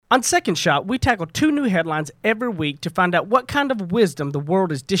On Second Shot, we tackle 2 new headlines every week to find out what kind of wisdom the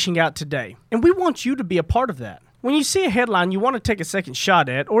world is dishing out today. And we want you to be a part of that. When you see a headline you want to take a second shot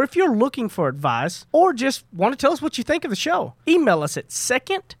at, or if you're looking for advice, or just want to tell us what you think of the show, email us at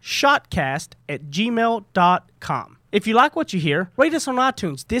secondshotcast@gmail.com. If you like what you hear, rate us on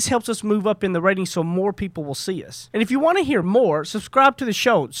iTunes. This helps us move up in the ratings so more people will see us. And if you want to hear more, subscribe to the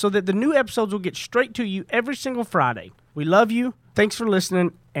show so that the new episodes will get straight to you every single Friday. We love you. Thanks for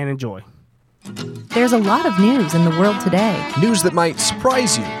listening, and enjoy. There's a lot of news in the world today. News that might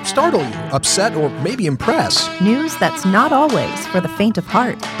surprise you, startle you, upset, or maybe impress. News that's not always for the faint of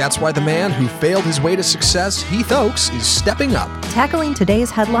heart. That's why the man who failed his way to success, Heath Oaks, is stepping up. Tackling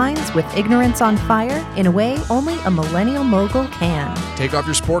today's headlines with ignorance on fire in a way only a millennial mogul can. Take off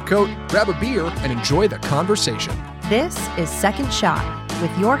your sport coat, grab a beer, and enjoy the conversation. This is Second Shot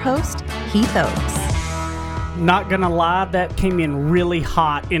with your host, Heath Oaks. Not gonna lie, that came in really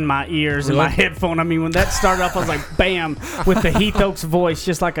hot in my ears and my headphone. I mean, when that started off, I was like, bam, with the Heath Oaks voice,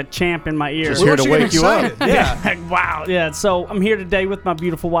 just like a champ in my ear. Just here to wake you up. Yeah. Wow. Yeah. So I'm here today with my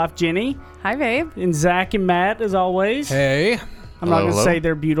beautiful wife, Jenny. Hi, babe. And Zach and Matt, as always. Hey. I'm not going to say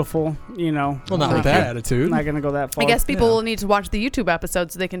they're beautiful, you know. Well, not with that attitude. I'm not going to go that far. I guess people will need to watch the YouTube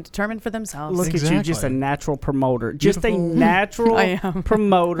episode so they can determine for themselves. Look at you, just a natural promoter. Just a natural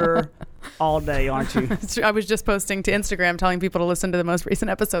promoter all day, aren't you? I was just posting to Instagram telling people to listen to the most recent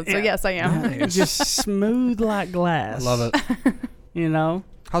episode. So, yes, I am. Nice. Just smooth like glass. I love it. You know?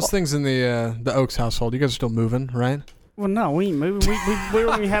 How's things in the Oaks household? You guys are still moving, right? Well, no, we ain't moving.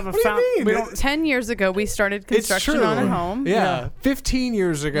 We have a fountain. 10 years ago, we started construction on a home. Yeah. 15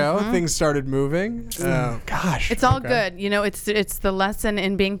 years ago, things started moving. Gosh. It's all good. You know, it's the lesson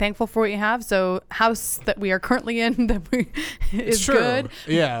in being thankful for what you have. So, house that we are currently in is good.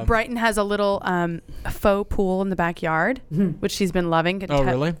 Yeah. Brighton has a little faux pool in the backyard, which she's been loving. Oh,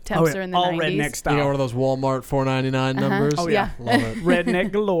 really? Temps are in the all 90s. redneck style. You got one of those Walmart $4.99 numbers? Oh, yeah. Love it.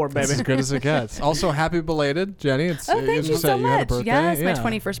 Redneck galore, baby. It's as good as it gets. Also, happy belated, Jenny. Thank you so You had a much. birthday. Yes, my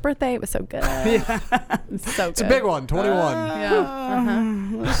 21st birthday. It was so good. It's so good. It's a big one,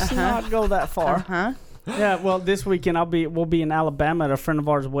 21. Let's not go that far. Yeah, well, this weekend we'll be in Alabama at a friend of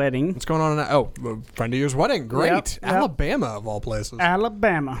ours' wedding. What's going on? A friend of yours' wedding. Great. Yep. Alabama, of all places.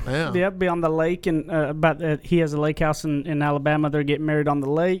 Alabama. Yeah. Yep, be on the lake. And he has a lake house in Alabama. They're getting married on the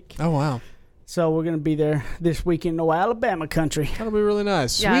lake. Oh, wow. So we're going to be there this weekend. No, Alabama country. That'll be really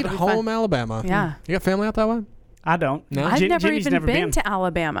nice. Yeah, Sweet it'll be home, fun. Alabama. Yeah. You got family out that way? I don't. No? I've Jenny's never been to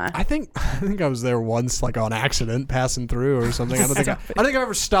Alabama. I think I was there once, like on accident, passing through or something. I don't think I've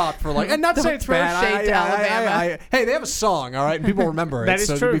ever stopped for and not to say it's throw bad. shade to Alabama. Hey, they have a song, all right, and people remember it. That is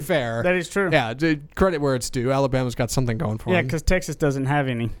so true. To be fair, That is true. Yeah, credit where it's due. Alabama's got something going for Yeah, them. because Texas doesn't have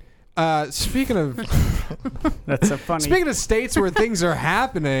any. Speaking of That's so funny. Speaking of states where things are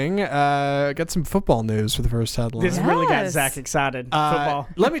happening, got some football news for the first headline. This really got Yes. Zach excited. Football.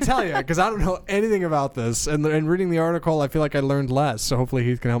 Let me tell you, because I don't know anything about this, and reading the article, I feel like I learned less. So hopefully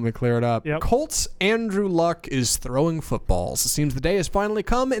Heath can help me clear it up. Yep. Colts Andrew Luck is throwing footballs. It seems the day has finally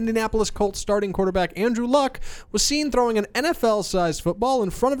come. Indianapolis Colts starting quarterback Andrew Luck was seen throwing an NFL-sized football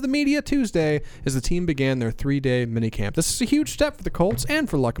in front of the media Tuesday as the team began their 3-day minicamp. This is a huge step for the Colts and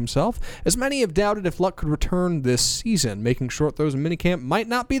for Luck himself, as many have doubted if Luck could return this season. Making short throws in minicamp might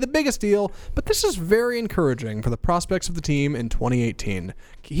not be the biggest deal, but this is very encouraging for the prospects of the team in 2018.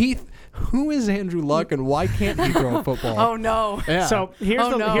 Heath, who is Andrew Luck and why can't he throw a football? Oh, no. Yeah. So here's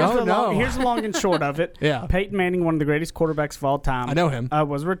here's the long and short of it. Yeah. Peyton Manning, one of the greatest quarterbacks of all time. I know him.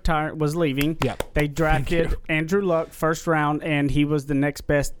 Was leaving. Yep. They drafted Andrew Luck first round, and he was the next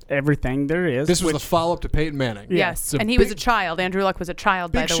best everything there is. This was the follow-up to Peyton Manning. Yes, It's and he was a child. Andrew Luck was a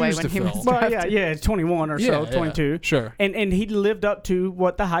child, by big the way, shoes when to he was fill. Well, drafted. yeah, 21 or so, 22. Sure. And he lived up to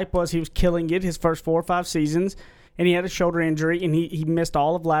what the hype was. He was killing it his first 4 or 5 seasons, and he had a shoulder injury, and he missed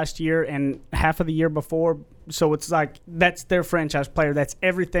all of last year and half of the year before. So it's like that's their franchise player. That's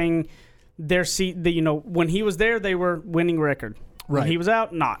everything. When he was there, they were winning record. When Right. he was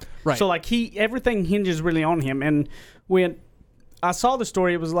out, not. Right. So everything hinges really on him. And when I saw the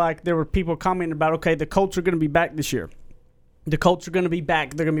story, it was like there were people commenting about, okay, the Colts are going to be back this year. The Colts are going to be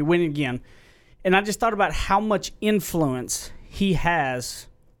back. They're going to be winning again. And I just thought about how much influence he has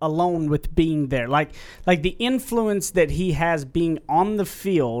alone with being there. Like the influence that he has being on the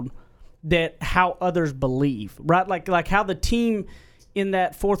field, that how others believe, right? Like how the team in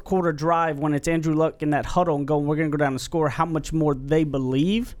that fourth quarter drive, when it's Andrew Luck in that huddle and going, we're going to go down and score, how much more they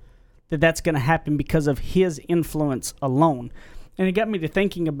believe that that's going to happen because of his influence alone. And it got me to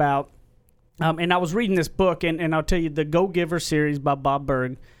thinking about, and I was reading this book, and I'll tell you, the Go Giver series by Bob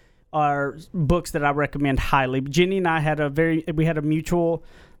Berg are books that I recommend highly. Jenny and I had a mutual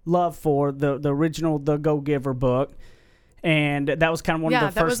love for the original The Go-Giver book. And that was kind of one of the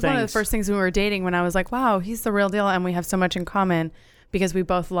first things. Yeah, that was one of the first things when we were dating, when I was like, wow, he's the real deal and we have so much in common because we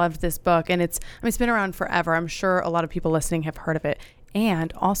both loved this book. And it's been around forever. I'm sure a lot of people listening have heard of it.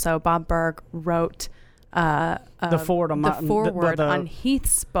 And also Bob Burg wrote the forward on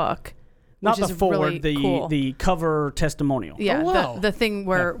Heath's book. Not the forward, really cool. the cover testimonial. Yeah, wow. the thing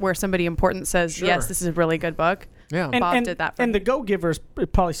where somebody important says, yes, this is a really good book. Yeah, Bob did that for me. The Go-Givers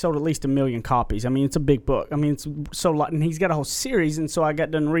probably sold at least 1 million copies. I mean, it's a big book. I mean, it's so lot, and he's got a whole series. And so I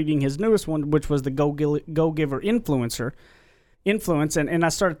got done reading his newest one, which was the Go-Giver Influence. And I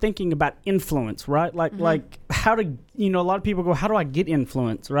started thinking about influence, right? Like how to, a lot of people go, how do I get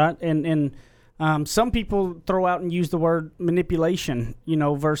influence, right? And some people throw out and use the word manipulation,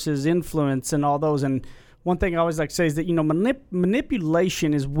 versus influence and all those. And one thing I always like to say is that,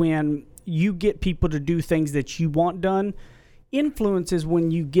 manipulation is when you get people to do things that you want done. Influence is when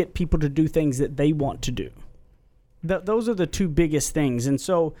you get people to do things that they want to do. Those are the two biggest things. And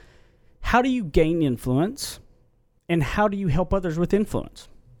so how do you gain influence, and how do you help others with influence?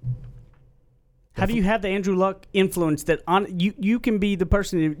 How do you have the Andrew Luck influence that you can be the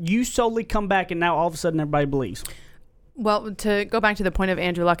person that you solely come back and now all of a sudden everybody believes? Well, to go back to the point of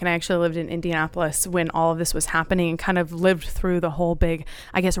Andrew Luck, and I actually lived in Indianapolis when all of this was happening and kind of lived through the whole big,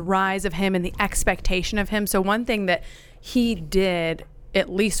 rise of him and the expectation of him. So one thing that he did, at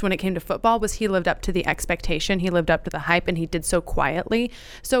least when it came to football, was he lived up to the expectation. He lived up to the hype, and he did so quietly.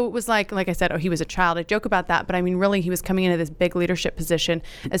 So it was like I said, he was a child. I joke about that, but I mean, really, he was coming into this big leadership position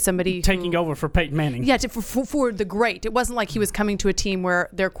as somebody taking over for Peyton Manning. Yeah, for the great. It wasn't like he was coming to a team where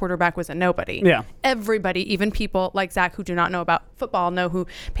their quarterback was a nobody. Yeah. Everybody, even people like Zach who do not know about football, know who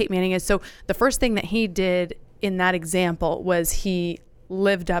Peyton Manning is. So the first thing that he did in that example was he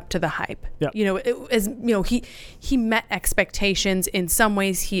lived up to the hype. Yep. He met expectations. In some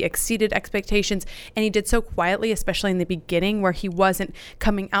ways he exceeded expectations, and he did so quietly, especially in the beginning where he wasn't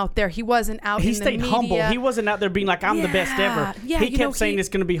coming out there. He wasn't out in the media. He stayed humble. He wasn't out there being like, I'm the best ever. Yeah, he kept saying it's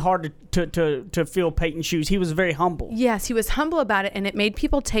going to be hard to fill Peyton's shoes. He was very humble. Yes, he was humble about it, and it made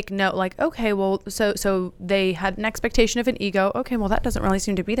people take note, like, okay, well, so they had an expectation of an ego. Okay, well, that doesn't really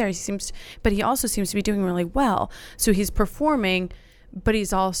seem to be there. But he also seems to be doing really well. So he's performing, but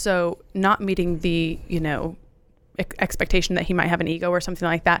he's also not meeting the, expectation that he might have an ego or something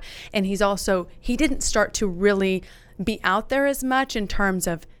like that. And he didn't start to really be out there as much in terms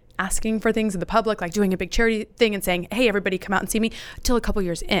of asking for things in the public, like doing a big charity thing and saying, hey, everybody come out and see me, till a couple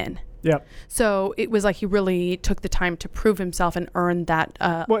years in. Yep. So it was like he really took the time to prove himself and earn that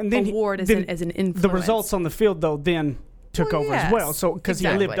award as an influence. The results on the field, though, then took over as well. So because he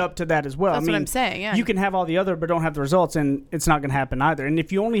lived up to that as well. That's what I'm saying. Yeah. You can have all the other, but don't have the results, and it's not going to happen either. And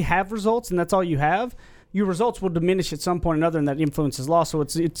if you only have results and that's all you have, your results will diminish at some point or another, and that influence is lost. So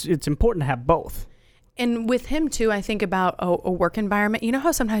it's important to have both. And with him too, I think about a work environment. You know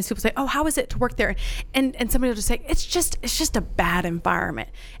how sometimes people say, "Oh, how is it to work there?" And somebody will just say, "It's just a bad environment,"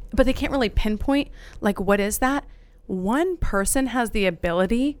 but they can't really pinpoint like what is that. One person has the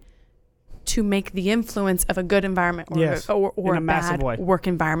ability to make the influence of a good environment or a bad work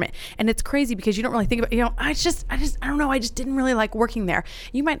environment. And it's crazy because you don't really think about, I don't know, I just didn't really like working there.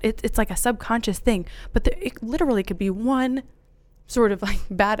 You might, it's like a subconscious thing, but it literally could be one sort of like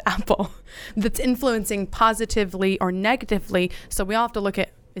bad apple that's influencing positively or negatively. So we all have to look at,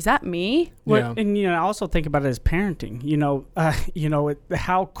 is that me? Well, and I also think about it as parenting.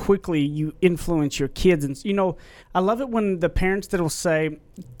 How quickly you influence your kids, and I love it when the parents that will say,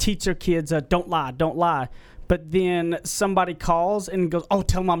 teach their kids, don't lie, but then somebody calls and goes, oh,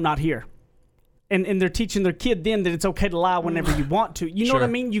 tell them I'm not here, and they're teaching their kid then that it's okay to lie whenever you want to. You know what I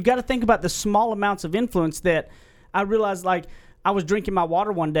mean? You got to think about the small amounts of influence that I realized. Like I was drinking my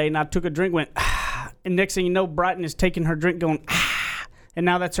water one day and I took a drink, went, and next thing you know, Brighton is taking her drink, going, and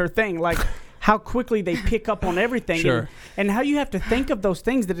now that's her thing. Like how quickly they pick up on everything, and how you have to think of those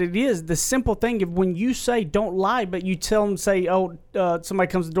things, that it is the simple thing of when you say don't lie, but you tell them, say, somebody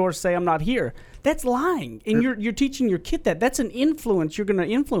comes to the door, say I'm not here. That's lying, and you're teaching your kid that. That's an influence you're going to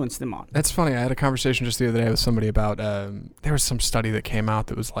influence them on. That's funny. I had a conversation just the other day with somebody about there was some study that came out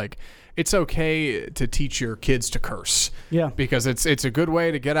that was like, it's okay to teach your kids to curse. Yeah. Because it's a good way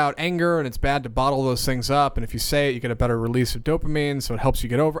to get out anger, and it's bad to bottle those things up. And if you say it, you get a better release of dopamine, so it helps you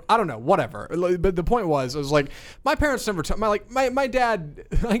get over. I don't know, whatever. But the point was, I was like, my parents never my dad,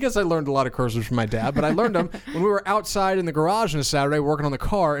 I guess I learned a lot of curses from my dad, but I learned them when we were outside in the garage on a Saturday working on the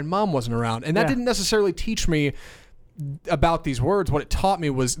car and Mom wasn't around. And that didn't necessarily teach me about these words, what it taught me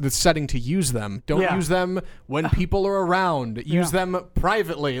was the setting to use them. Don't use them when people are around. Use them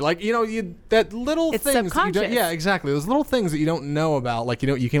privately. Like, you know, that little It's things that you don't, subconscious. exactly. Those little things that you don't know about, like,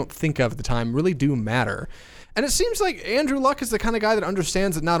 you can't think of at the time, really do matter. And it seems like Andrew Luck is the kind of guy that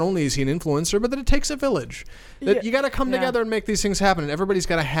understands that not only is he an influencer, but that it takes a village. That you got to come together and make these things happen. And everybody's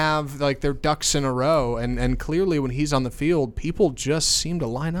got to have like their ducks in a row. And clearly, when he's on the field, people just seem to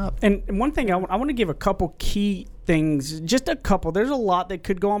line up. And one thing I want to give a couple key things, just a couple. There's a lot that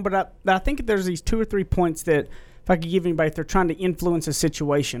could go on, but I think there's these 2 or 3 points that if I could give anybody, if they're trying to influence a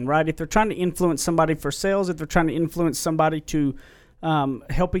situation, right? If they're trying to influence somebody for sales, if they're trying to influence somebody to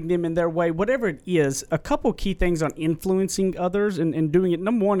helping them in their way, whatever it is, a couple key things on influencing others and doing it.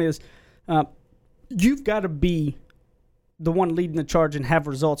 Number one is you've got to be the one leading the charge and have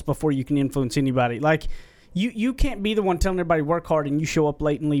results before you can influence anybody. Like, you can't be the one telling everybody work hard and you show up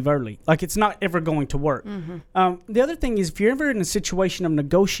late and leave early. Like, it's not ever going to work. The other thing is, if you're ever in a situation of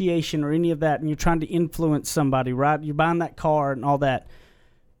negotiation or any of that and you're trying to influence somebody, right? You're buying that car and all that.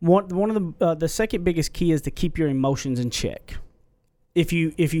 One of the second biggest key is to keep your emotions in check. If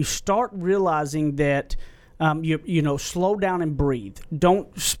you start realizing that you know, slow down and breathe.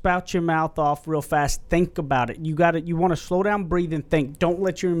 Don't spout your mouth off real fast. Think about it. You want to slow down, breathe, and think. Don't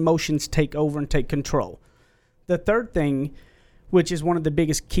let your emotions take over and take control. The third thing, which is one of the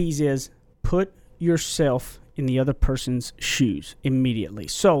biggest keys, is put yourself in the other person's shoes immediately.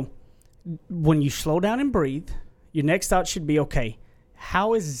 So when you slow down and breathe, your next thought should be, okay,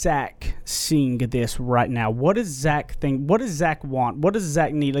 how is Zach seeing this right now? What does Zach think? What does Zach want? What does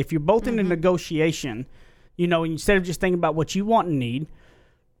Zach need? If you're both in a negotiation, you know, instead of just thinking about what you want and need,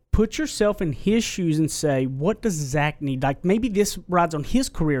 put yourself in his shoes and say, what does Zach need? Like, maybe this rides on his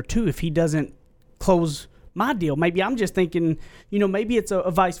career too if he doesn't close my deal. Maybe I'm just thinking, you know, maybe it's a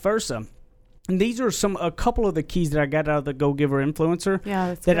vice versa. And these are a couple of the keys that I got out of the Go Giver Influencer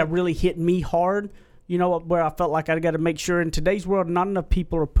that have really hit me hard. You know, where I felt like I got to make sure in today's world, not enough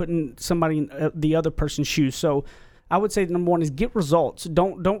people are putting somebody in the other person's shoes. So I would say number one is get results.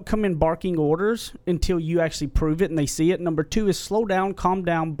 Don't come in barking orders until you actually prove it and they see it. Number two is slow down, calm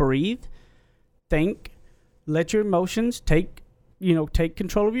down, breathe, think, let your emotions take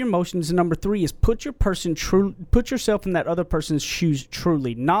control of your emotions. And number three is put yourself in that other person's shoes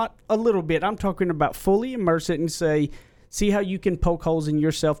truly, not a little bit. I'm talking about fully immerse it and see how you can poke holes in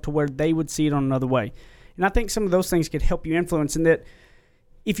yourself to where they would see it on another way. And I think some of those things could help you influence. And that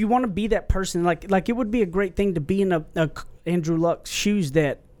if you want to be that person, like it would be a great thing to be in a Andrew Luck's shoes,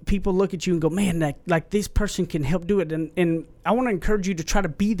 that people look at you and go, man, like this person can help do it. And I want to encourage you to try to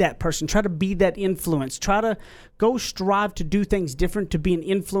be that person, try to be that influence, try to go strive to do things different, to be an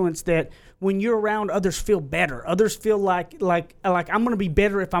influence that when you're around, others feel better. Others feel like I'm going to be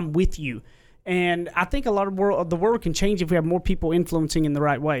better if I'm with you. And I think a lot of the world can change if we have more people influencing in the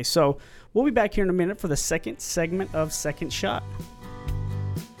right way. So we'll be back here in a minute for the second segment of Second Shot.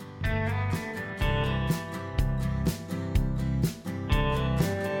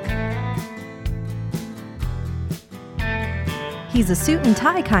 He's a suit and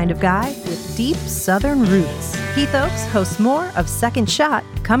tie kind of guy with deep Southern roots. Heath Oaks hosts more of Second Shot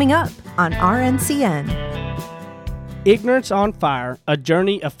coming up on RNCN. Ignorance on Fire, a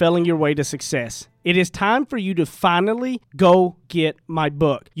journey of failing your way to success. It is time for you to finally go get my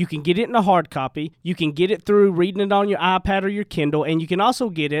book. You can get it in a hard copy. You can get it through reading it on your iPad or your Kindle, and you can also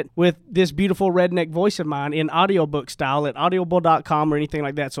get it with this beautiful redneck voice of mine in audiobook style at audible.com or anything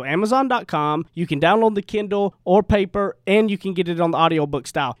like that. So Amazon.com, you can download the Kindle or paper, and you can get it on the audiobook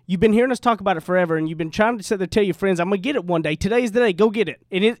style. You've been hearing us talk about it forever, and you've been trying to sit there tell your friends, I'm going to get it one day. Today's the day. Go get it,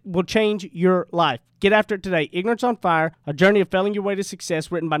 and it will change your life. Get after it today. Ignorance on Fire, a journey of failing your way to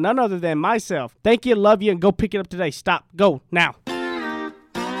success, written by none other than myself. Thank you, love you, and go pick it up today. Stop. Go now.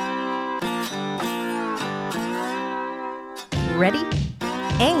 Ready?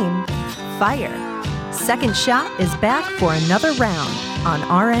 Aim. Fire. Second Shot is back for another round on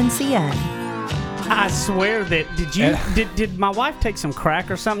RNCN. I swear that did my wife take some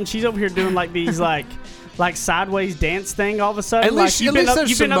crack or something? She's over here doing like these like sideways dance thing all of a sudden. At least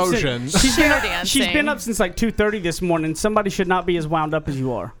there's some motion. She's been up since like 2:30 this morning. Somebody should not be as wound up as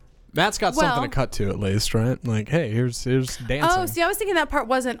you are. Matt's got something to cut to at least, right? Like, hey, here's dancing. Oh, see, I was thinking that part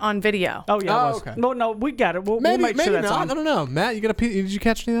wasn't on video. Oh, yeah, it was. Okay. No, we got it. We'll Maybe make sure that's not. on. I don't know. Matt, did you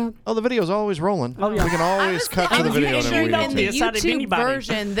catch any of that? Oh, the video's always rolling. Oh, yeah. We can always cut to the video. you whenever we know need in to. the this out of YouTube anybody.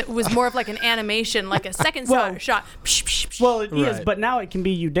 version that was more of like an animation, like a second shot. Well, it is, Right. but now it can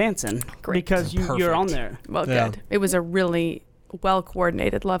be you dancing Great. because you're on there. Well, Yeah. good. It was a really well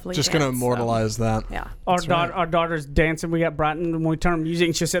coordinated, lovely. Just going to dance, immortalize that. Yeah. Our daughter's dancing. We got Brighton when we turn music,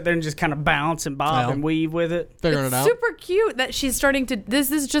 and she'll sit there and just kind of bounce and bob Yeah. and weave with it. Figuring It's it out. super cute that she's starting to.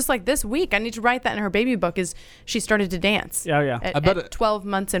 This is just like this week. I need to write that in her baby book. Is she started to dance? Yeah, yeah. At, I bet at it- 12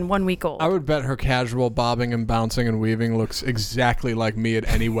 months and 1 week old. I would bet her casual bobbing and bouncing and weaving looks exactly like me at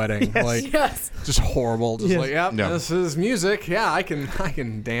any wedding. Like Yes. just horrible. Just Yes. like, yep, No. this is music. Yeah, I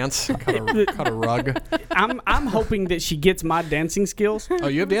can dance. Cut a rug. I'm hoping that she gets my dancing skills, Oh,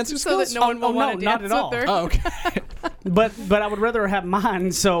 you have dancing So that skills? no one will no, want to not dance at all. with her. Oh, okay. but I would rather her have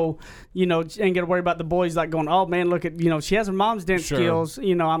mine. So she ain't got to worry about the boys like going, oh man, look at she has her mom's dance Sure. skills.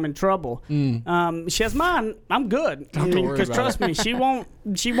 I'm in trouble. She has mine. I'm good. Don't worry Because about trust me, she won't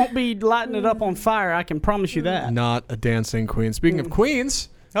be lighting it up on fire. I can promise you that. Not a dancing queen. Speaking of queens,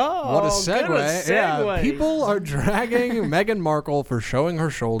 Oh, what a good segue. Yeah, segue. people are dragging Meghan Markle for showing her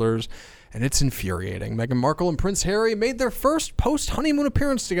shoulders, and it's infuriating. Meghan Markle and Prince Harry made their first post-honeymoon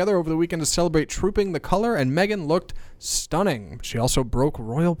appearance together over the weekend to celebrate Trooping the Color, and Meghan looked stunning. She also broke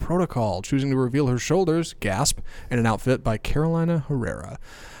royal protocol, choosing to reveal her shoulders, gasp, in an outfit by Carolina Herrera.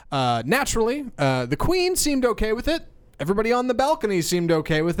 Naturally, the Queen seemed okay with it. Everybody on the balcony seemed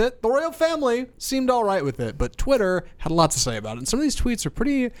okay with it. The royal family seemed all right with it, but Twitter had a lot to say about it. And some of these tweets are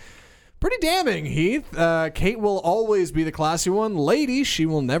pretty damning, Heath. Kate will always be the classy one. Lady, she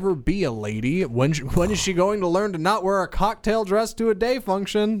will never be a lady. When is she going to learn to not wear a cocktail dress to a day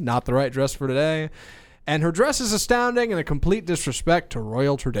function? Not the right dress for today. And her dress is astounding and a complete disrespect to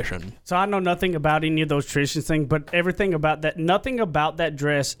royal tradition. So I know nothing about any of those traditions things, but nothing about that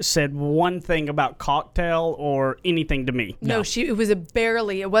dress said one thing about cocktail or anything to me. No,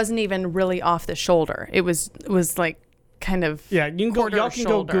 it wasn't even really off the shoulder. It was like kind of Yeah, you can go. quarter Y'all can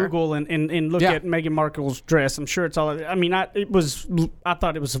shoulder. go Google and look Yeah. at Meghan Markle's dress. I'm sure it's all. I mean, I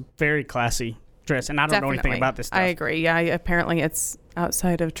thought it was a very classy dress, and I don't know anything Definitely. about this stuff. I agree. Yeah, apparently it's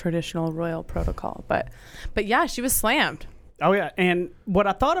outside of traditional royal protocol, but yeah, she was slammed. Oh yeah, and what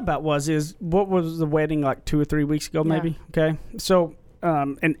I thought about what was the wedding like 2 or 3 weeks ago, maybe? Okay, so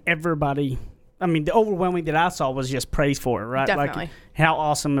and everybody. I mean, the overwhelming that I saw was just praise for it, right? Definitely. Like how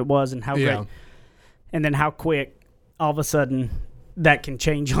awesome it was and how great, and then how quick all of a sudden that can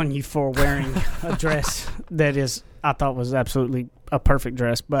change on you for wearing a dress that I thought was absolutely a perfect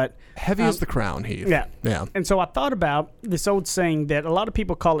dress, but Heavy as the crown, Heath. yeah. Yeah. And so I thought about this old saying that a lot of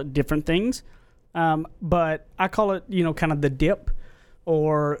people call it different things, but I call it, kind of the dip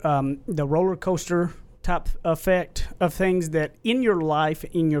or the roller coaster type effect of things that in your life,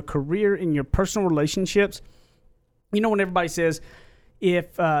 in your career, in your personal relationships, when everybody says,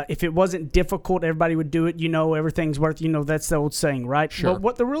 if it wasn't difficult, everybody would do it. Everything's worth. That's the old saying, right? Sure. But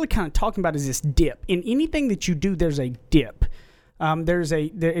what they're really kind of talking about is this dip. In anything that you do, there's a dip. And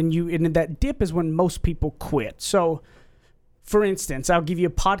that dip is when most people quit. So, for instance, I'll give you a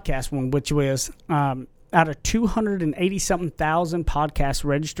podcast one, which was out of 280-something thousand podcasts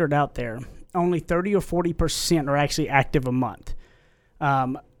registered out there, only 30 or 40% are actually active a month.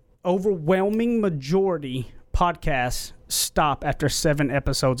 Overwhelming majority podcasts stop after 7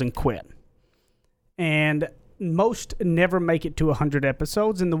 episodes and quit. And most never make it to 100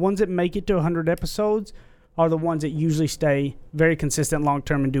 episodes. And the ones that make it to 100 episodes are the ones that usually stay very consistent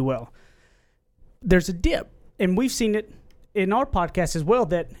long-term and do well. There's a dip. And we've seen it in our podcast as well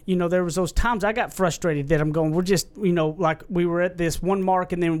that, there was those times I got frustrated that I'm going, we're just, like we were at this one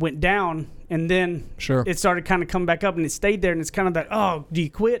mark and then went down and then Sure. it started kind of coming back up and it stayed there and it's kind of like, oh, do you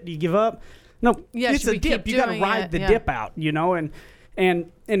quit? Do you give up? No, Yeah, it's should a we dip. keep You got to doing ride it? the Yeah. dip out,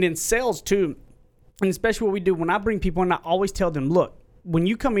 and in sales too, and especially what we do when I bring people in, I always tell them, look, when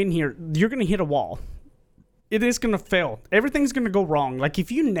you come in here, you're going to hit a wall. It is going to fail. Everything's going to go wrong. Like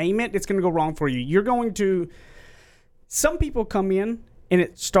if you name it, it's going to go wrong for you. Some people come in and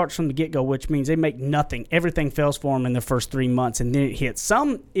it starts from the get-go, which means they make nothing. Everything fails for them in the first 3 months, and then it hits.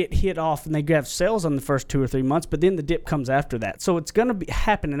 Some, it hit off, and they have sales on the first 2 or 3 months, but then the dip comes after that. So it's going to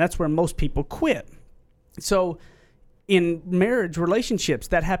happen, and that's where most people quit. So in marriage relationships,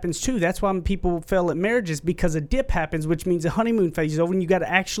 that happens too. That's why people fail at marriages, because a dip happens, which means the honeymoon phase is over, and you got to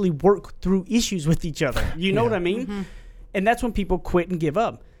actually work through issues with each other. You know what I mean? Mm-hmm. And that's when people quit and give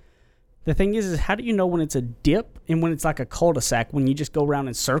up. The thing is how do you know when it's a dip and when it's like a cul-de-sac, when you just go around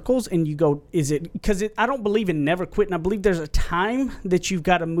in circles and you go, because I don't believe in never quitting. I believe there's a time that you've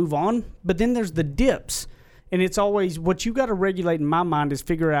got to move on, but then there's the dips. And it's always, what you got to regulate in my mind is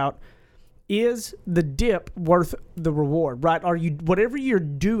figure out, is the dip worth the reward, right? Are you, whatever you're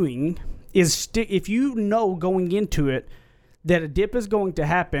doing is, if you know going into it that a dip is going to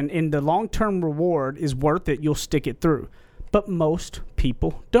happen and the long-term reward is worth it, you'll stick it through. But most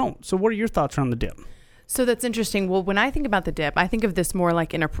people don't. So what are your thoughts on the dip? So that's interesting. Well, when I think about the dip, I think of this more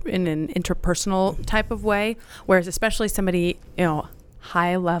like in an interpersonal type of way, whereas especially somebody,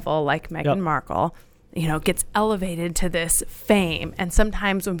 high level like Meghan Markle, gets elevated to this fame. And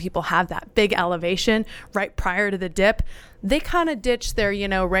sometimes when people have that big elevation right prior to the dip, they kind of ditch their,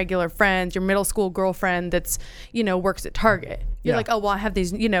 regular friends, your middle school girlfriend that's, works at Target. You're like, oh, well, I have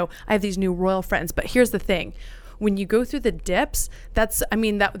these new royal friends. But here's the thing. When you go through the dips,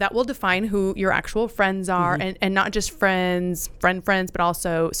 that will define who your actual friends are, and not just friends, but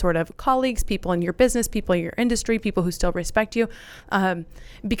also sort of colleagues, people in your business, people in your industry, people who still respect you,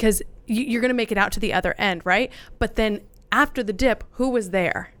 because you're going to make it out to the other end, right? But then after the dip, who was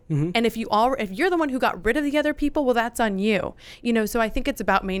there? And if you're the one who got rid of the other people, well, that's on you. So I think it's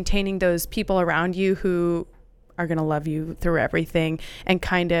about maintaining those people around you who are going to love you through everything and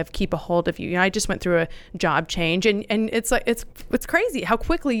kind of keep a hold of you. I just went through a job change, and it's like it's crazy how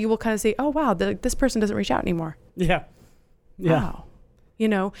quickly you will kind of say, oh wow, this person doesn't reach out anymore. Wow.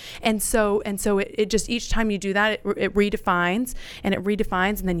 And so it just, each time you do that, it redefines,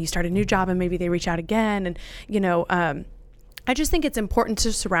 and then you start a new job and maybe they reach out again. And I just think it's important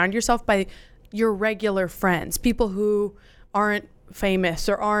to surround yourself by your regular friends, people who aren't famous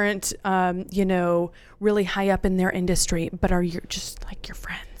or aren't really high up in their industry, but are just like your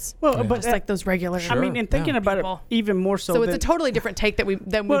friends. Well, but just like those regular. I mean, and thinking about it even more so. So it's a totally different take that we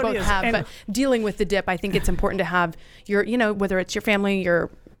both have. And but dealing with the dip, I think it's important to have your, whether it's your family, your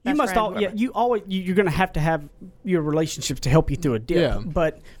you must all you're going to have your relationships to help you through a dip. Yeah.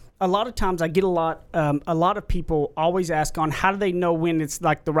 But a lot of times I get a lot of people always ask on how do they know when it's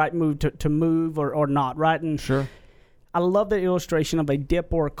like the right move to move or not, right? And Sure. I love the illustration of a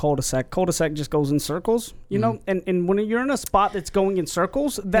dip or a cul-de-sac. Cul-de-sac just goes in circles, know, and when you're in a spot that's going in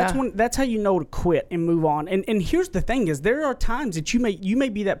circles, that's how you know to quit and move on. And here's the thing is there are times that you may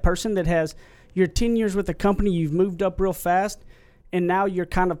be that person that you're 10 years with a company, you've moved up real fast, and now you're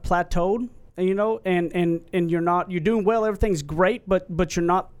kind of plateaued, and you're doing well, everything's great, but you're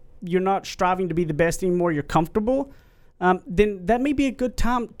not striving to be the best anymore, you're comfortable. Then that may be a good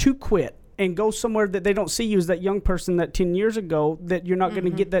time to quit and go somewhere that they don't see you as that young person that 10 years ago, that you're not going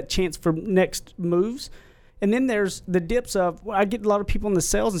to get that chance for next moves. And then there's the dips of, I get a lot of people in the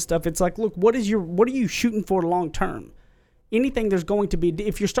sales and stuff. It's like, look, what are you shooting for long term? Anything there's going to be,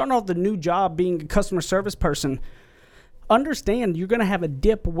 if you're starting off the new job being a customer service person, understand you're going to have a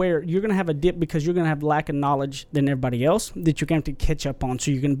dip because you're going to have lack of knowledge than everybody else that you're going to have to catch up on.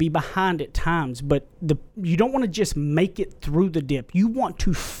 So you're going to be behind at times, but you don't want to just make it through the dip. You want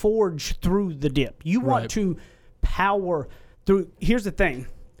to forge through the dip. You want to power through. Here's the thing.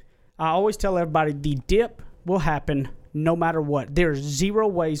 I always tell everybody the dip will happen no matter what. There's zero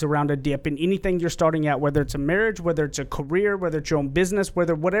ways around a dip in anything you're starting out, whether it's a marriage, whether it's a career, whether it's your own business,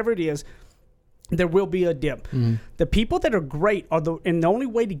 whatever it is. There will be a dip. The people that are great the only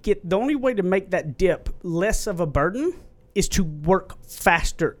way to make that dip less of a burden is to work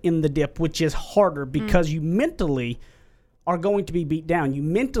faster in the dip, which is harder because you mentally are going to be beat down. You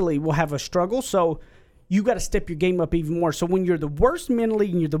mentally will have a struggle, so you got to step your game up even more. So when you're the worst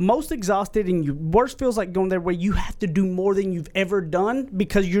mentally and you're the most exhausted and your worst feels like going their way, you have to do more than you've ever done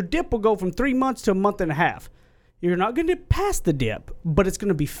because your dip will go from 3 months to a month and a half. You're not going to pass the dip, but it's going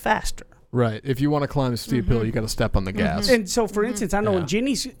to be faster. Right. If you want to climb a steep hill, you got to step on the gas. And so, for instance, I know in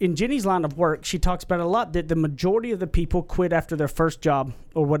Jenny's line of work, she talks about it a lot that the majority of the people quit after their first job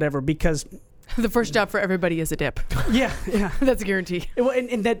or whatever because the first job for everybody is a dip. Yeah, That's a guarantee. Well,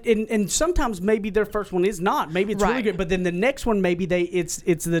 and sometimes maybe their first one is not. Maybe it's really good, but then the next one maybe it's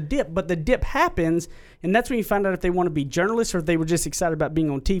the dip. But the dip happens, and that's when you find out if they want to be journalists or if they were just excited about being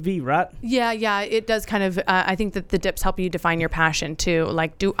on TV, right? Yeah, it does kind of. I think that the dips help you define your passion too.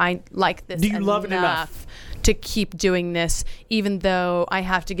 Like, do I like this? Do you love it enough to keep doing this, even though I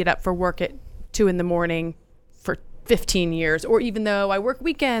have to get up for work at 2 a.m. for 15 years, or even though I work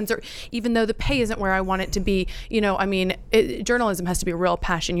weekends, or even though the pay isn't where I want it to be? Journalism has to be a real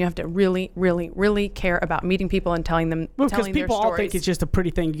passion. You have to really, really, really care about meeting people and telling them their stories. Because people all think it's just a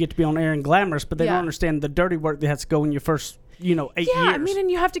pretty thing. You get to be on air and glamorous, but they don't understand the dirty work that has to go in your first 8 years. Yeah,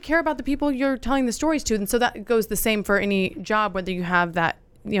 and you have to care about the people you're telling the stories to. And so that goes the same for any job, whether you have that,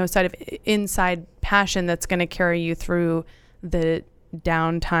 side of inside passion that's going to carry you through the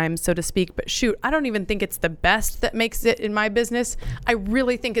downtime, so to speak. But shoot, I don't even think it's the best that makes it in my business. I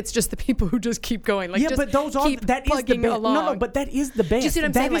really think it's just the people who just keep going. Like, but that is the best. No, but that is the best. Do you see what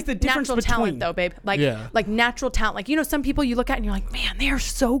I'm saying? That is the difference natural talent, though, babe. Like natural talent. Like, some people you look at and you're like, man, they are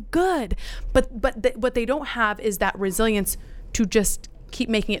so good. But what they don't have is that resilience to just keep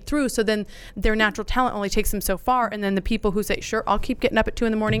making it through. So then their natural talent only takes them so far. And then the people who say, sure, I'll keep getting up at 2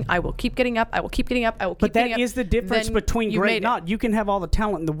 a.m. I will keep getting up. I will keep getting up. I will keep getting up. But that is the difference Then between you great made and it. not. You can have all the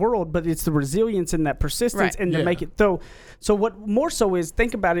talent in the world, but it's the resilience and that persistence Right. and to make it through. So what more so is,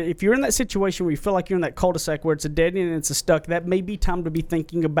 think about it. If you're in that situation where you feel like you're in that cul-de-sac where it's a dead end and it's a stuck, that may be time to be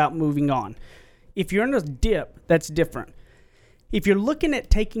thinking about moving on. If you're in a dip, that's different. If you're looking at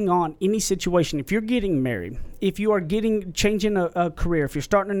taking on any situation, if you're getting married, if you are changing a career, if you're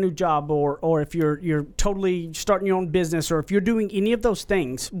starting a new job, or if you're totally starting your own business, or if you're doing any of those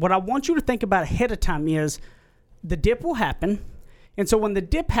things, what I want you to think about ahead of time is the dip will happen. And so when the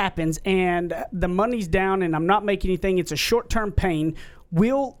dip happens and the money's down and I'm not making anything, it's a short-term pain.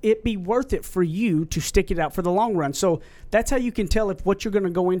 Will it be worth it for you to stick it out for the long run? So that's how you can tell if what you're going to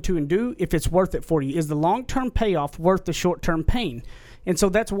go into and do, if it's worth it for you. Is the long-term payoff worth the short-term pain? And so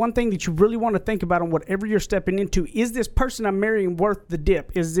that's one thing that you really want to think about on whatever you're stepping into. Is this person I'm marrying worth the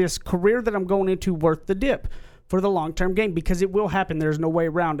dip? Is this career that I'm going into worth the dip for the long-term gain? Because it will happen. There's no way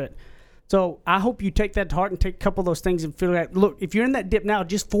around it. So I hope you take that to heart and take a couple of those things and feel like, look, if you're in that dip now,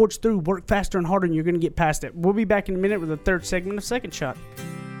 just forge through, work faster and harder, and you're going to get past it. We'll be back in a minute with the third segment of Second Shot.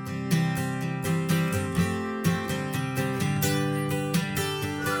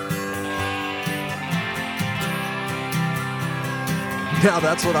 Now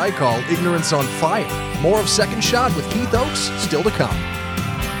that's what I call ignorance on fire. More of Second Shot with Keith Oakes still to come.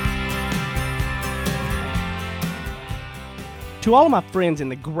 To all of my friends in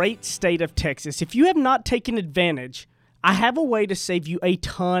the great state of Texas, if you have not taken advantage, I have a way to save you a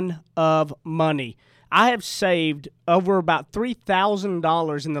ton of money. I have saved over about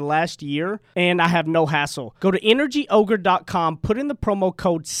 $3,000 in the last year, and I have no hassle. Go to EnergyOgre.com, put in the promo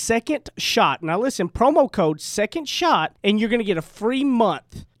code SECONDSHOT. Now listen, promo code SECONDSHOT, and you're going to get a free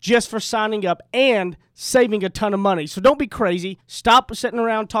month just for signing up and saving a ton of money. So don't be crazy. Stop sitting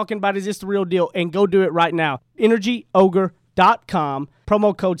around talking about, is this the real deal, and go do it right now. EnergyOgre.com,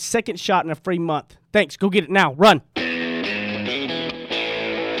 promo code SECONDSHOT, and a free month. Thanks. Go get it now. Run.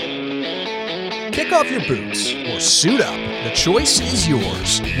 Kick off your boots or suit up. The choice is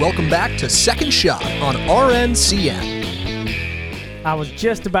yours. Welcome back to Second Shot on RNCN. I was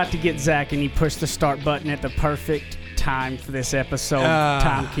just about to get Zach, and he pushed the start button at the perfect time for this episode.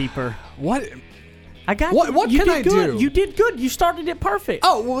 Timekeeper. What? I got What- you. what You can did I good. do? You did good. You started it perfect.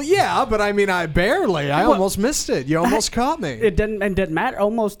 Oh, well, yeah, but I mean, I barely. I What? almost missed it. You almost caught me. It doesn't matter.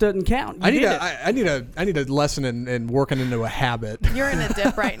 Almost doesn't count. You I need did a, it. I need a lesson in working into a habit. You're in a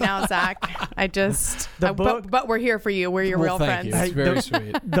dip right now, Zach. book- but we're here for you. We're your Well, real thank friends. you. It's very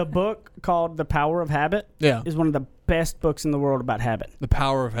sweet. The book called The Power of Habit Yeah. is one of the best books in the world about habit. The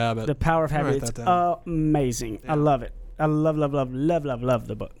power of habit. The Power of I'll Habit. write It's that down. amazing. I love it. I love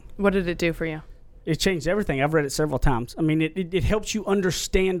the book. What did it do for you? It changed everything. I've read it several times. I mean, it helps you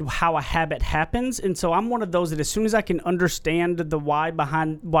understand how a habit happens. And so I'm one of those that as soon as I can understand the why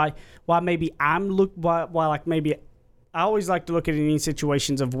behind why maybe why like maybe I always like to look at any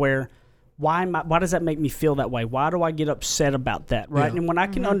situations of where why does that make me feel that way? Why do I get upset about that? Right. Yeah. And when I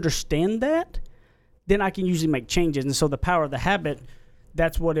can understand that, then I can usually make changes. And so the power of the habit,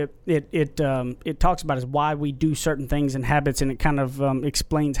 that's what it talks about, is why we do certain things and habits, and it kind of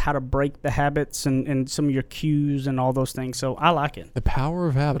explains how to break the habits and some of your cues and all those things. So I like it. The power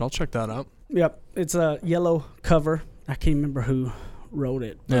of habit. I'll check that out. Yep, it's a yellow cover. I can't remember who wrote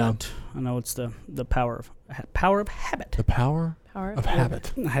it, but Yeah. I know it's the power of habit. The power of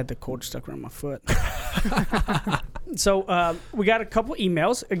habit. I had the cord stuck around my foot. So we got a couple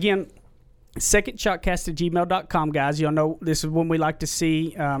emails. Again, secondshotcast@gmail.com, guys. Y'all know this is when we like to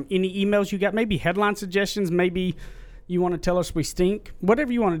see any emails you got, maybe headline suggestions, maybe you want to tell us we stink,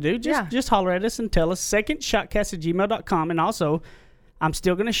 whatever you want to do. Just holler at us and tell us. secondshotcast@gmail.com. And also, I'm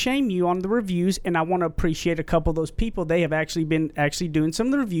still going to shame you on the reviews, and I want to appreciate a couple of those people. They have actually been doing some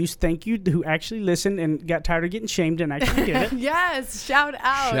of the reviews. Thank you who actually listened and got tired of getting shamed and actually did it. Yes, shout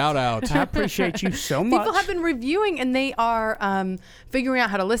out. Shout out. I appreciate you so much. People have been reviewing, and they are figuring out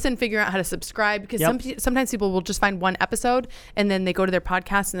how to listen, figuring out how to subscribe, because sometimes people will just find one episode and then they go to their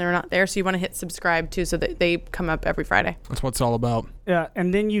podcast and they're not there. So you want to hit subscribe too, so that they come up every Friday. That's what it's all about.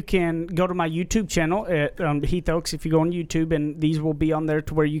 And then you can go to my YouTube channel at Heath Oakes if you go on YouTube, and these will be on there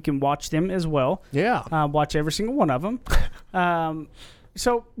to where you can watch them as well. Yeah. Watch every single one of them.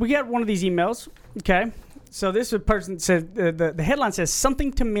 So we got one of these emails. Okay. So this person said the headline says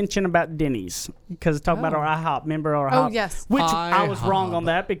something to mention about Denny's because it's talking about our IHOP. Remember our IHOP? Oh, yes. Which I was wrong IHOP. on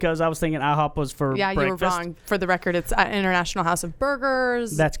that because I was thinking IHOP was for Yeah, breakfast. you were wrong. For the record, it's International House of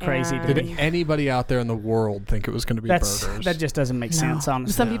Burgers. That's crazy to and Did anybody out there in the world think it was going to be burgers? That just doesn't make sense,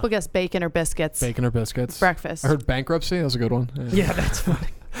 honestly. Some people guess bacon or biscuits. Bacon or biscuits? Breakfast. I heard bankruptcy. That was a good one. Yeah, that's funny.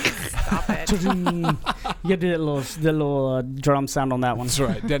 Stop it. You did the little drum sound on that one. That's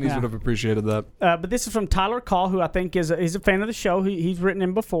right. Denny's Yeah. would have appreciated that. But this is from Tyler Call, who I think is a fan of the show. He's written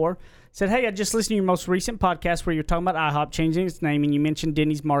in before. Said, hey, I just listened to your most recent podcast where you're talking about IHOP changing its name, and you mentioned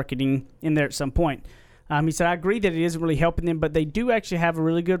Denny's marketing in there at some point. He said, I agree that it isn't really helping them, but they do actually have a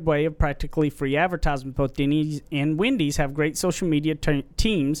really good way of practically free advertisement. Both Denny's and Wendy's have great social media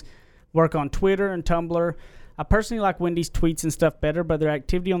teams, work on Twitter and Tumblr. I personally like Wendy's tweets and stuff better, but their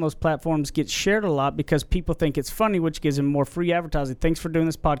activity on those platforms gets shared a lot because people think it's funny, which gives them more free advertising. Thanks for doing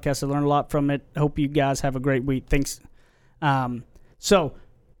this podcast. I learned a lot from it. Hope you guys have a great week. Thanks. So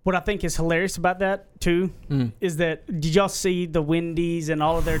what I think is hilarious about that, too, is that did y'all see the Wendy's and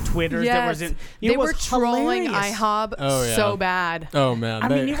all of their Twitters? Yes. They were trolling hilarious. IHOB Oh, yeah. so bad. Oh, man. I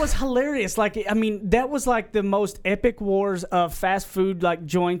mean, it was hilarious. Like, I mean, that was like the most epic wars of fast food, like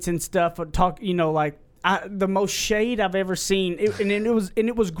joints and stuff. The most shade I've ever seen, and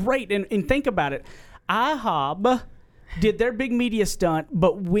it was great. And think about it, IHOB did their big media stunt,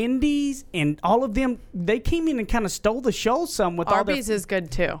 but Wendy's and all of them, they came in and kind of stole the show some with Arby's all is good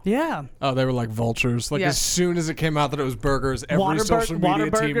too. yeah. Oh, they were like vultures. Like, Yeah. as soon as it came out that it was burgers, every social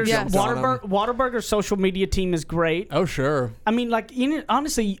media team Whataburger's, jumped on them. Whataburger's social media team is great. Oh, sure. I mean, like,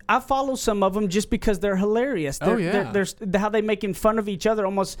 honestly, I follow some of them just because they're hilarious. They're how they making fun of each other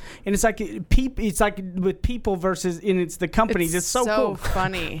almost, and it's like it's like with people versus, and it's the companies. It's so cool.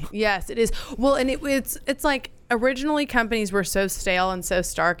 funny. Yes, it is. Well, and it's like originally companies were so stale and so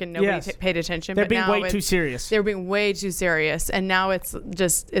stark, and nobody paid attention. They're but being now way too serious. They're being way too serious, and now it's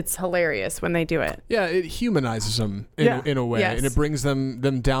hilarious when they do it. Yeah, it humanizes them in a way, Yes. and it brings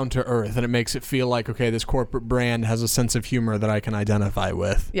them down to earth, and it makes it feel like, okay, this corporate brand has a sense of humor that I can identify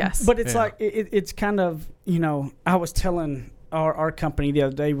with. Yes, But it's like it's kind of, I was telling our company the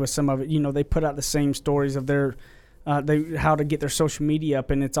other day with some of it. They put out the same stories of their how to get their social media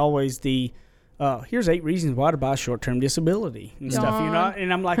up, and it's always the here's 8 reasons why to buy short-term disability and stuff.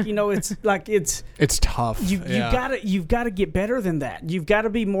 And I'm like, it's like it's tough. You've gotta get better than that. You've got to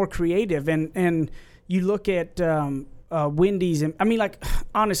be more creative, and you look at Wendy's, and I mean, like,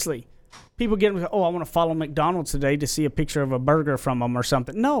 honestly. People get, I want to follow McDonald's today to see a picture of a burger from them or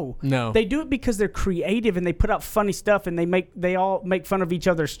something. No. They do it because they're creative and they put out funny stuff, and they all make fun of each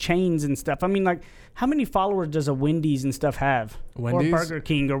other's chains and stuff. I mean, like, how many followers does a Wendy's and stuff have? Wendy's? Or Burger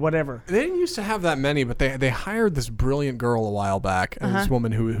King or whatever? They didn't used to have that many, but they hired this brilliant girl a while back, this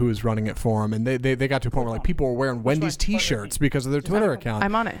woman who was running it for them, and they got to a point where, like, people were wearing Wendy's T-shirts because of their Twitter account.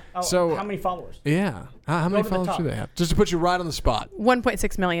 I'm on it. So how many followers? Yeah. How many to the followers top. do they have? Just to put you right on the spot.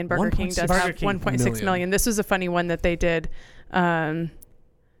 1.6 million. Burger King does have 1.6 million. This was a funny one that they did. So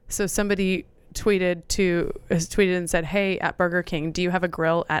somebody tweeted and said, "Hey, at Burger King, do you have a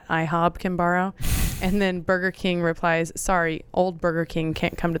grill at IHOB can borrow?" And then Burger King replies, "Sorry, old Burger King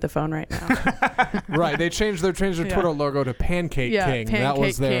can't come to the phone right now." Right. They changed their Twitter logo to Pancake King. That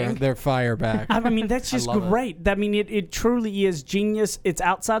was their fire back. I mean, that's just great. I mean, it truly is genius. It's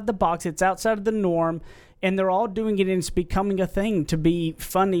outside the box. It's outside of the norm. And they're all doing it, and it's becoming a thing to be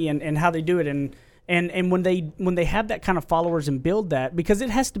funny and how they do it. And when they have that kind of followers and build that, because it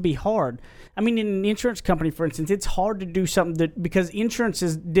has to be hard. I mean, in an insurance company, for instance, it's hard to do something because insurance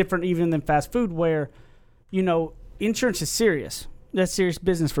is different even than fast food, where, insurance is serious. That's serious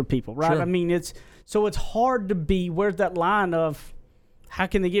business for people, right? Sure. I mean, it's hard to be, where's that line of how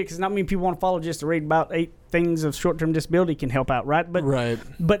can they get it? Because not many people want to follow just to read about 8 things of short-term disability can help out, right? But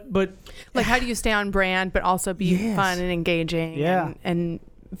like, how do you stay on brand but also be fun and engaging and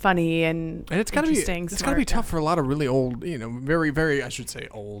funny and it's gotta interesting? It's gotta be tough for a lot of really old, very, very, I should say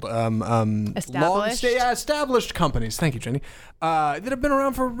old, established companies. Thank you, Jenny. That have been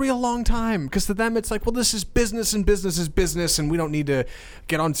around for a real long time. Because to them, it's like, well, this is business, and business is business, and we don't need to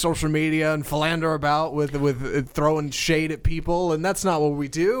get on social media and philander about with throwing shade at people, and that's not what we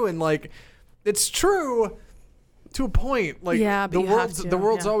do. And like, it's true. To a point, like, but the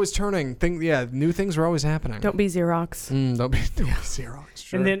world's always turning. New things are always happening. Don't be Xerox. Don't be Xerox.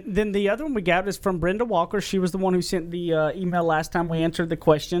 Sure. And then the other one we got is from Brenda Walker. She was the one who sent the email last time we answered the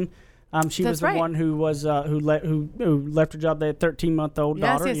question. She was the one who was who left her job. They had a 13-month-old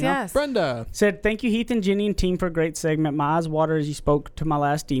daughter. Yes. Brenda said, "Thank you, Heath and Jenny and team, for a great segment. My eyes water as you spoke to my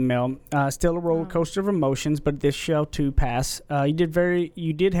last email. Still a roller coaster of emotions, but this shall too pass.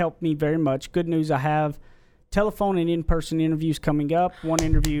 You did help me very much. Good news, I have telephone and in-person interviews coming up. One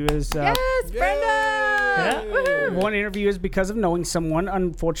interview is Yes, Brenda. one interview is because of knowing someone.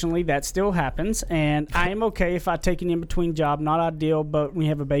 Unfortunately, that still happens, and I am okay if I take an in-between job. Not ideal, but when you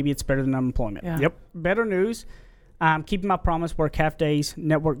have a baby, it's better than unemployment. Yeah. Yep. Better news. I'm keeping my promise. Work half days,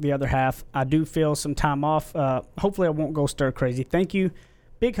 network the other half. I do feel some time off. Hopefully, I won't go stir crazy. Thank you.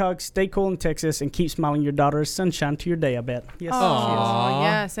 Big hugs. Stay cool in Texas and keep smiling. Your daughter is sunshine to your day, I bet. Yes. Oh,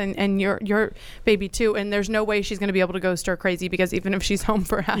 yes, and your baby too. And there's no way she's going to be able to go stir crazy because even if she's home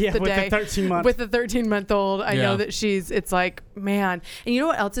for half the with day, the 13-month. with the 13-month-old, I know that it's like, man. And you know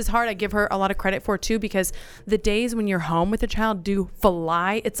what else is hard? I give her a lot of credit for too, because the days when you're home with a child do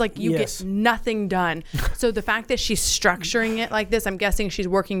fly. It's like you get nothing done. So the fact that she's structuring it like this, I'm guessing she's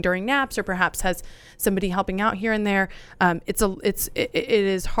working during naps or perhaps has somebody helping out here and there.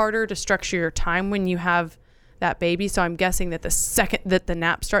 It is harder to structure your time when you have that baby. So I'm guessing that the second that the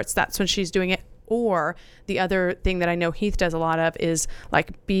nap starts, that's when she's doing it. Or the other thing that I know Heath does a lot of is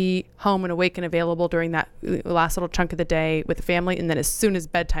like be home and awake and available during that last little chunk of the day with the family. And then as soon as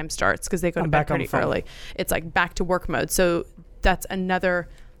bedtime starts, because they go to bed pretty early, it's like back to work mode. So that's another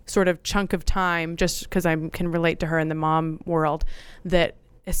sort of chunk of time, just because I can relate to her in the mom world, that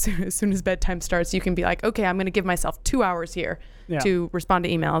as soon as bedtime starts, you can be like, okay, I'm going to give myself 2 hours here to respond to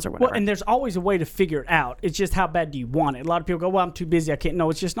emails or whatever. Well, and there's always a way to figure it out. It's just how bad do you want it? A lot of people go, well, I'm too busy, I can't. No,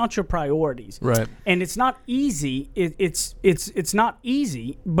 it's just not your priorities. Right. And it's not easy. It's not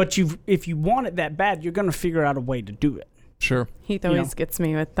easy, but if you want it that bad, you're going to figure out a way to do it. Sure. Heath always gets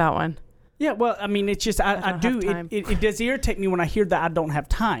me with that one. Yeah, well, I mean, it's just I do. It does irritate me when I hear that I don't have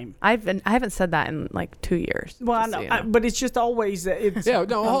time. I haven't said that in like 2 years. Well, I know, but it's just always it's. Yeah,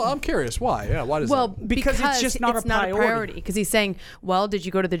 no, I'm curious why. Yeah, why does well, that? Because it's just not a priority. Because he's saying, well, did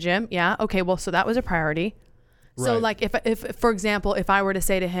you go to the gym? Yeah. Okay. Well, so that was a priority. So Right. like if for example, if I were to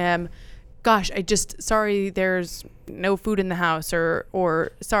say to him, gosh, sorry, there's no food in the house,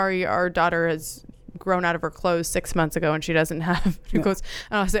 or sorry, our daughter has grown out of her clothes 6 months ago and she doesn't have clothes.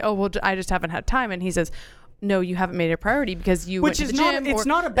 And I'll say, oh, well, I just haven't had time. And he says, no, you haven't made it a priority because you went to the gym. It's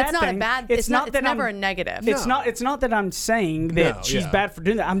not a bad thing. It's never a negative. It's not that I'm saying that she's bad for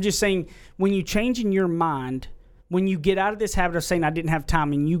doing that. I'm just saying when you change in your mind, when you get out of this habit of saying I didn't have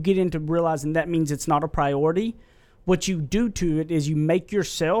time and you get into realizing that means it's not a priority, what you do to it is you make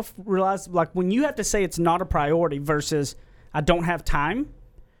yourself realize, like when you have to say it's not a priority versus I don't have time,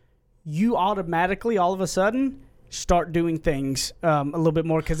 you automatically all of a sudden start doing things a little bit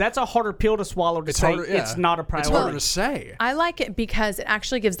more, because that's a harder pill to swallow to say it's not a priority. It's harder to say. I like it because it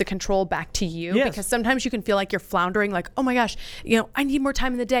actually gives the control back to you. Yes. Because sometimes you can feel like you're floundering, like, oh my gosh, I need more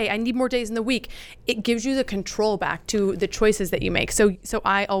time in the day. I need more days in the week. It gives you the control back to the choices that you make. So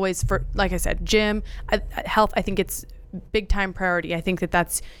I always, like I said, gym, health, I think it's big time priority. I think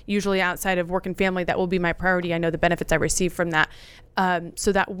that's usually outside of work and family, that will be my priority. I know the benefits I receive from that.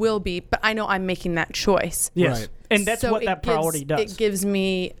 So that will be, but I know I'm making that choice. Yes. Right. And that's what that priority does. It gives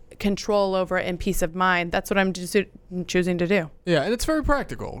me control over it and peace of mind. That's what I'm choosing to do. Yeah, and it's very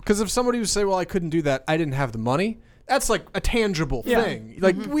practical. Because if somebody would say, well, I couldn't do that, I didn't have the money, that's like a tangible thing.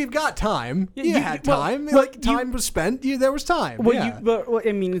 Like, we've got time. You had time. Time was spent. There was time. Well,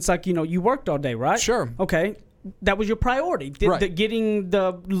 I mean, it's like, you worked all day, right? Sure. Okay. That was your priority. Getting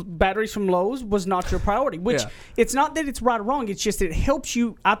the batteries from Lowe's was not your priority, which it's not that it's right or wrong. It's just it helps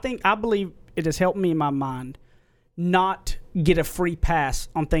you. I believe it has helped me in my mind not get a free pass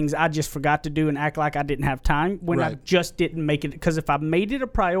on things I just forgot to do and act like I didn't have time when I just didn't make it. Because if I made it a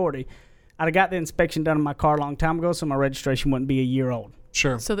priority, I'd have got the inspection done on my car a long time ago, so my registration wouldn't be a year old.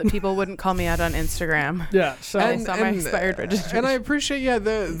 Sure. So that people wouldn't call me out on Instagram. Yeah. So I saw my expired registration. And I appreciate,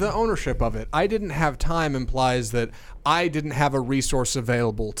 the ownership of it. I didn't have time implies that I didn't have a resource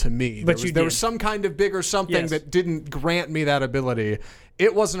available to me. But there was some kind of bigger something that didn't grant me that ability.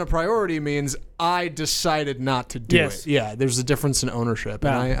 It wasn't a priority means I decided not to do it. Yeah, there's a difference in ownership,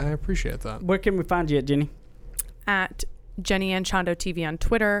 and I appreciate that. Where can we find you at, Jenny? At Jenny Ann Chondo TV on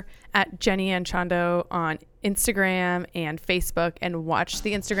Twitter, at Jenny Ann Chondo on Instagram and Facebook, and watch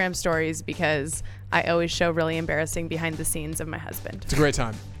the Instagram stories because I always show really embarrassing behind the scenes of my husband. It's a great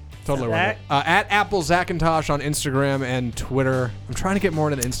time. Totally worth it. At Apple Zackintosh on Instagram and Twitter. I'm trying to get more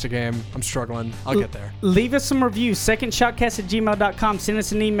into the Instagram. I'm struggling. I'll get there. Leave us some reviews. secondshotcast@gmail.com. Send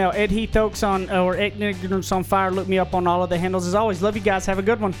us an email. Ed Heath Oaks or Ed Ignorance on Fire. Look me up on all of the handles. As always, love you guys. Have a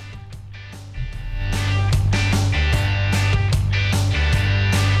good one.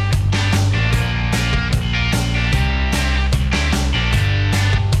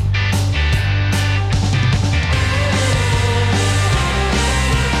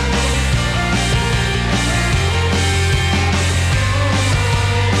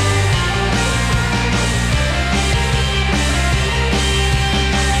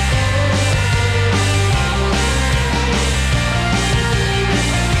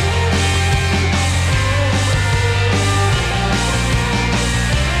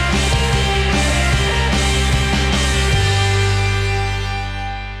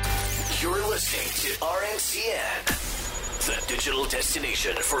 to RNCN, the digital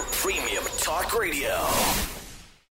destination for premium talk radio.